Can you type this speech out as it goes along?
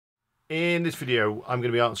In this video, I'm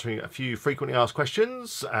going to be answering a few frequently asked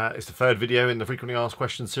questions. It's the third video in the frequently asked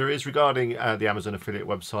questions series regarding the Amazon affiliate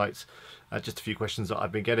websites. Just a few questions that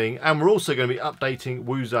I've been getting. And we're also going to be updating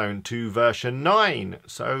Woozone to version 9.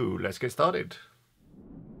 So let's get started.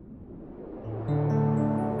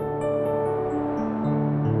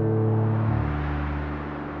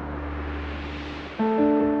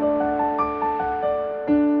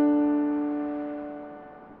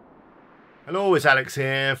 Hello, it's Alex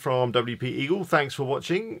here from WP Eagle. Thanks for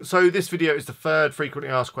watching. So this video is the third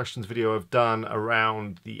frequently asked questions video I've done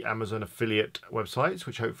around the Amazon affiliate websites,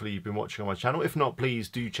 which hopefully you've been watching on my channel. If not, please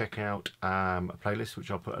do check out a playlist,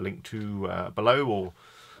 which I'll put a link to below, or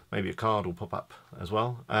maybe a card will pop up as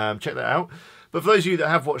well. Check that out. But for those of you that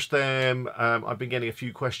have watched them, I've been getting a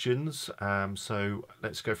few questions, so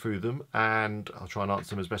let's go through them and I'll try and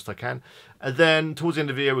answer them as best I can. And then towards the end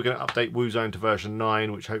of the video, we're going to update Woozone to version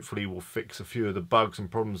 9, which hopefully will fix a few of the bugs and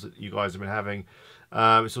problems that you guys have been having.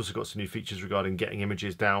 It's also got some new features regarding getting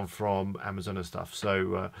images down from Amazon and stuff.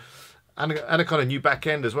 So, and a kind of new back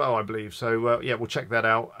end as well, I believe. So yeah, we'll check that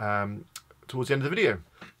out towards the end of the video.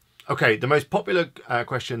 Okay, the most popular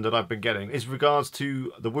question that I've been getting is regards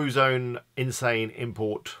to the Woozone insane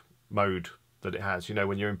import mode that it has. You know,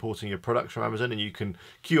 when you're importing your products from Amazon and you can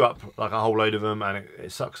queue up like a whole load of them and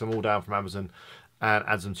it sucks them all down from Amazon and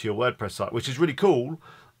adds them to your WordPress site, which is really cool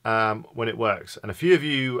when it works. And a few of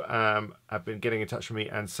you have been getting in touch with me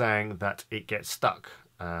and saying that it gets stuck.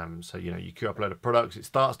 So, you know, you queue up a load of products, it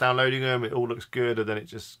starts downloading them, it all looks good, and then it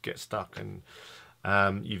just gets stuck. And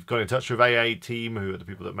you've got in touch with AA team, who are the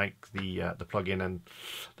people that make the plugin, and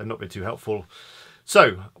they've not been too helpful.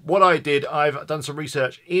 So what I did, I've done some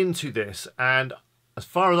research into this, and as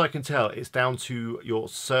far as I can tell, it's down to your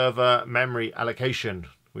server memory allocation,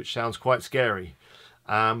 which sounds quite scary.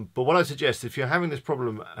 But what I suggest, if you're having this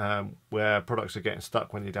problem where products are getting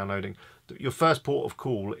stuck when you're downloading, your first port of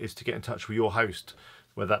call is to get in touch with your host,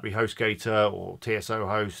 whether that be HostGator or TSO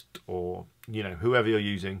host, or you know, whoever you're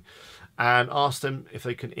using, and ask them if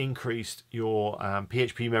they can increase your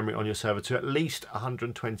PHP memory on your server to at least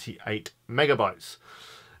 128 megabytes.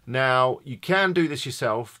 Now, you can do this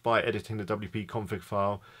yourself by editing the WP config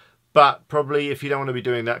file, but probably if you don't want to be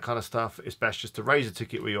doing that kind of stuff, it's best just to raise a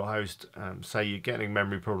ticket with your host. Say you're getting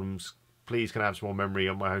memory problems, please can I have some more memory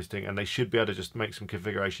on my hosting, and they should be able to just make some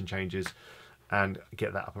configuration changes and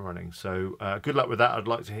get that up and running. So good luck with that. I'd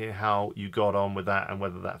like to hear how you got on with that and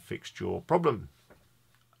whether that fixed your problem.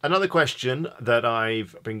 Another question that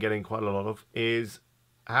I've been getting quite a lot of is,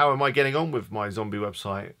 how am I getting on with my zombie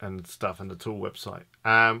website and stuff, and the tool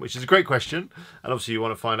website? Which is a great question, and obviously you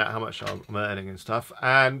want to find out how much I'm earning and stuff.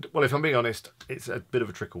 And well, if I'm being honest, it's a bit of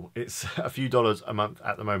a trickle. It's a few dollars a month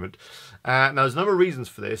at the moment. Now there's a number of reasons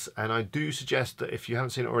for this, and I do suggest that if you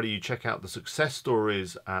haven't seen it already, you check out the success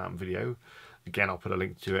stories video. Again, I'll put a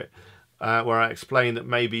link to it, where I explain that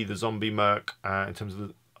maybe the zombie merc, in terms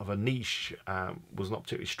of a niche, was not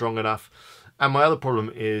particularly strong enough. And my other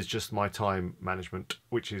problem is just my time management,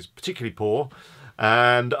 which is particularly poor.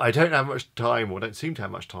 And I don't have much time, or don't seem to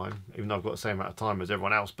have much time, even though I've got the same amount of time as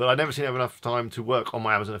everyone else. But I never seem to have enough time to work on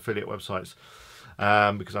my Amazon affiliate websites,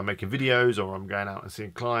 because I'm making videos or I'm going out and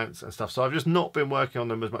seeing clients and stuff. So I've just not been working on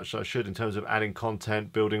them as much as I should in terms of adding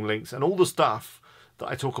content, building links, and all the stuff that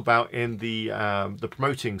I talk about in the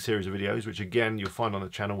promoting series of videos, which again you'll find on the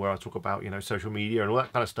channel, where I talk about, you know, social media and all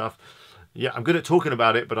that kind of stuff. Yeah, I'm good at talking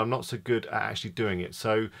about it, but I'm not so good at actually doing it.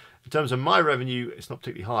 So in terms of my revenue, it's not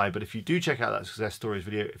particularly high. But if you do check out that success stories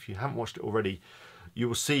video, if you haven't watched it already, you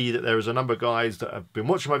will see that there is a number of guys that have been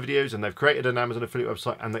watching my videos and they've created an Amazon affiliate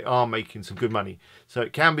website and they are making some good money. So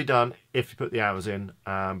it can be done if you put the hours in.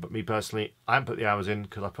 But me personally, I haven't put the hours in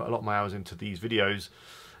because I put a lot of my hours into these videos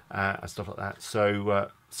and stuff like that. So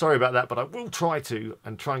sorry about that, but I will try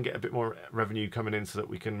and get a bit more revenue coming in so that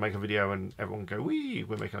we can make a video and everyone can go, wee,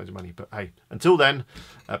 we're making loads of money. But hey, until then,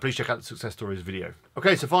 please check out the success stories video.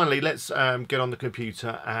 Okay, so finally, let's get on the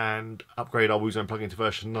computer and upgrade our Woozone plugin to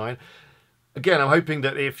version 9. Again, I'm hoping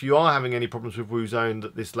that if you are having any problems with Woozone,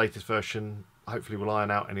 that this latest version hopefully will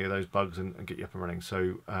iron out any of those bugs and get you up and running.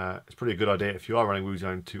 So it's probably a good idea if you are running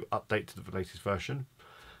Woozone to update to the latest version.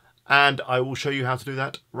 And I will show you how to do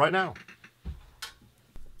that right now.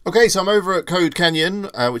 Okay, so I'm over at Code Canyon,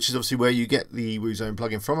 which is obviously where you get the Woozone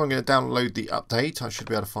plugin from. I'm going to download the update. I should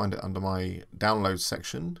be able to find it under my downloads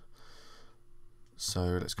section. So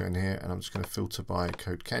let's go in here, and I'm just going to filter by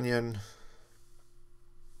Code Canyon.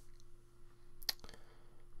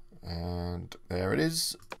 And there it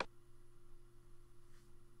is.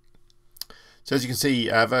 So as you can see,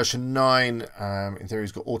 version 9, in theory,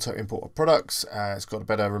 has got auto import of products. It's got a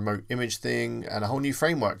better remote image thing and a whole new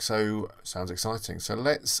framework. So sounds exciting. So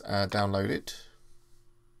let's download it.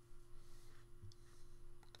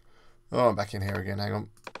 Oh, I'm back in here again. Hang on.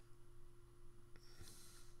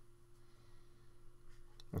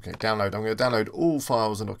 Okay, download. I'm going to download all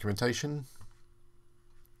files and documentation.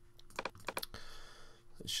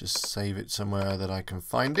 Let's just save it somewhere that I can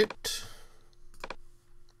find it.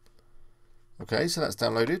 Okay, so that's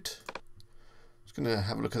downloaded. I'm just going to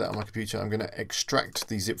have a look at that on my computer. I'm going to extract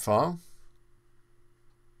the zip file.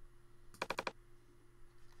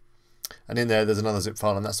 And in there's another zip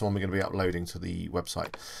file, and that's the one we're going to be uploading to the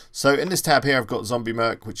website. So in this tab here, I've got Zombie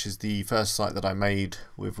Merc, which is the first site that I made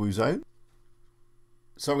with Woozone.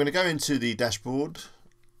 So I'm going to go into the dashboard,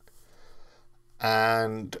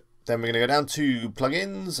 and then we're going to go down to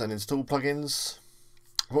plugins and install plugins.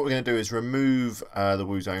 What we're going to do is remove the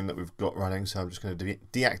Woozone that we've got running. So I'm just going to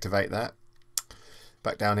deactivate that.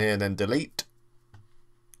 Back down here, and then delete.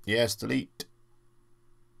 Yes, delete.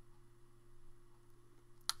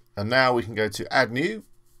 And now we can go to add new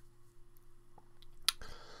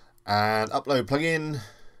and upload plugin.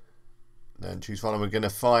 Then choose file, and we're going to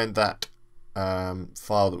find that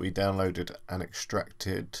file that we downloaded and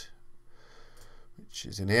extracted, which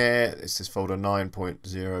is in here. It's this folder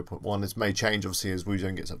 9.0.1. This may change obviously as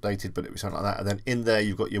Woozone gets updated, but it was something like that. And then in there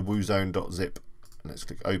you've got your woozone.zip. Let's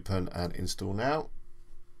click open and install now.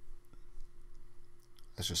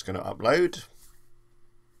 That's just going to upload.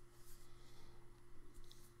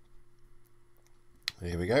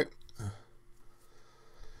 Here we go. Then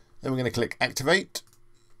we're going to click activate.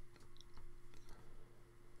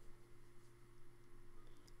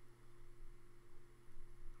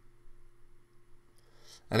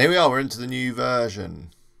 And here we are, we're into the new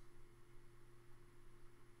version.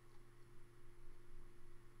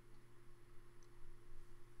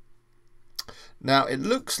 Now it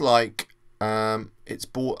looks like it's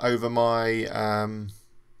brought over my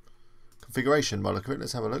configuration by the look of it.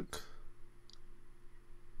 Let's have a look.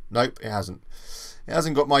 Nope, it hasn't. It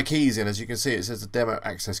hasn't got my keys in. As you can see, it says the demo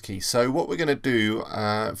access key. So what we're going to do,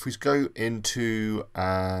 if we go into,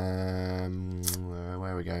 where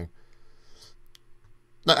are we going?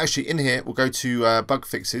 No, actually in here, we'll go to bug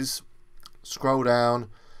fixes, scroll down,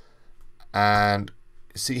 and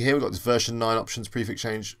see here we've got this version 9 options prefix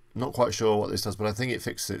change. Not quite sure what this does, but I think it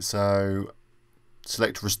fixed it. So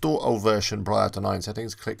select restore old version prior to 9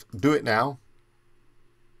 settings, click do it now.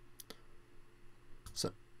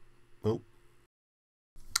 So, oh.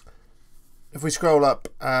 If we scroll up,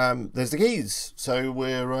 there's the keys. So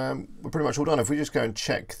we're pretty much all done. If we just go and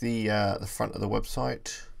check the front of the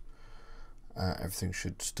website, everything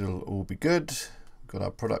should still all be good. We've got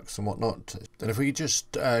our products and whatnot. Then if we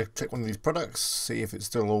just click one of these products, see if it's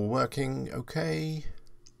still all working okay.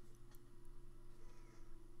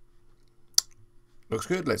 Looks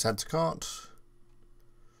good. Let's add to cart.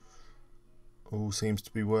 All seems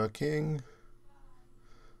to be working.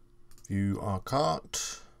 View our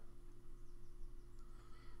cart.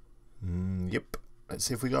 Yep. Let's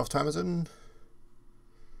see if we go off to Amazon.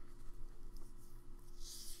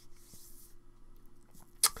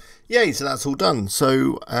 Yay, so that's all done.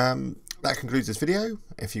 So that concludes this video.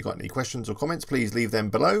 If you've got any questions or comments, please leave them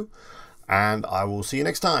below. And I will see you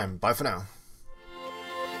next time. Bye for now.